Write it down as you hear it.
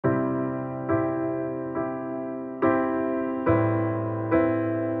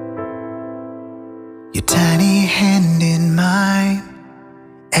your tiny hand in mine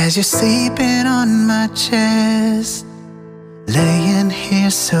as you're sleeping on my chest, laying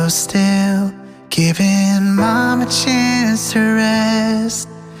here so still, giving mom a chance to rest.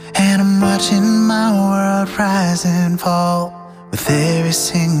 And I'm watching my world rise and fall with every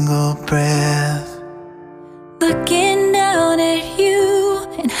single breath. Looking down at you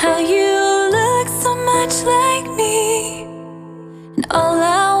and how you look so much like me, and all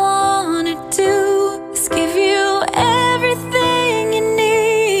I wanna do is give you everything you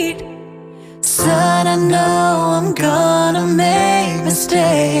need. Son, I know I'm gonna make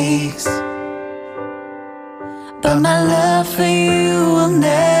mistakes, but my love for you will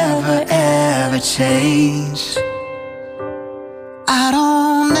never ever change. I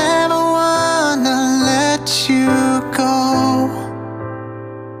don't ever wanna let you go,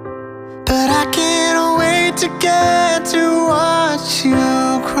 but I can't wait to get to watch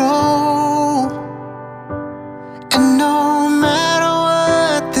you grow. And no matter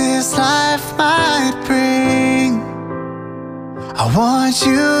what this life might bring, I want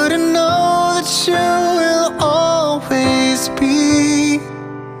you to know that you will always be,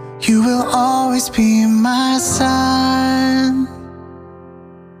 you will always be my son.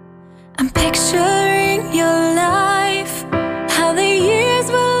 I'm picturing your life, how the years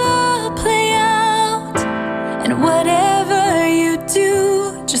will all play out. And whatever you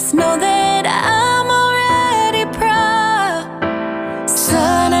do, just know that I'm already proud.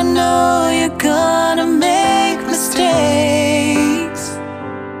 Son, I know you're gonna make mistakes,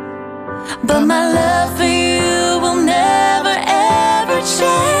 but my love for you will never ever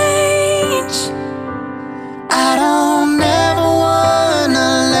change. I don't ever wanna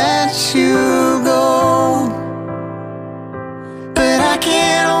let you go, but I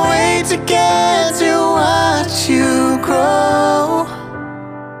can't wait to get to watch you grow.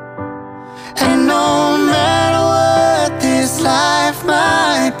 And no matter what this life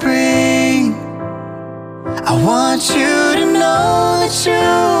might bring, I want you to know that you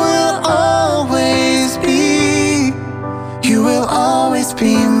will always be, you will always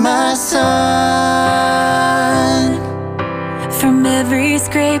be my son. From every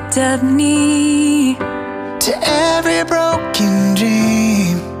scraped up knee to every broken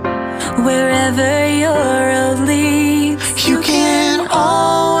dream, wherever your road leads, you can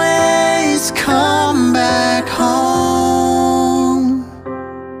always come back home.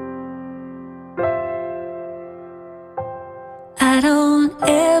 I don't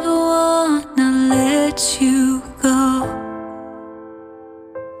ever wanna let you go,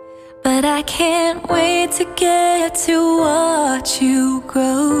 but I can't wait to get to watch you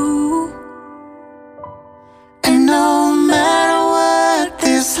grow. And no matter what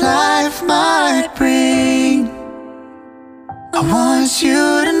this life might bring, I want you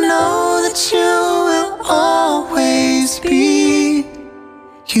to know that you will always be,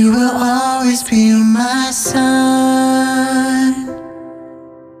 you will always be my son.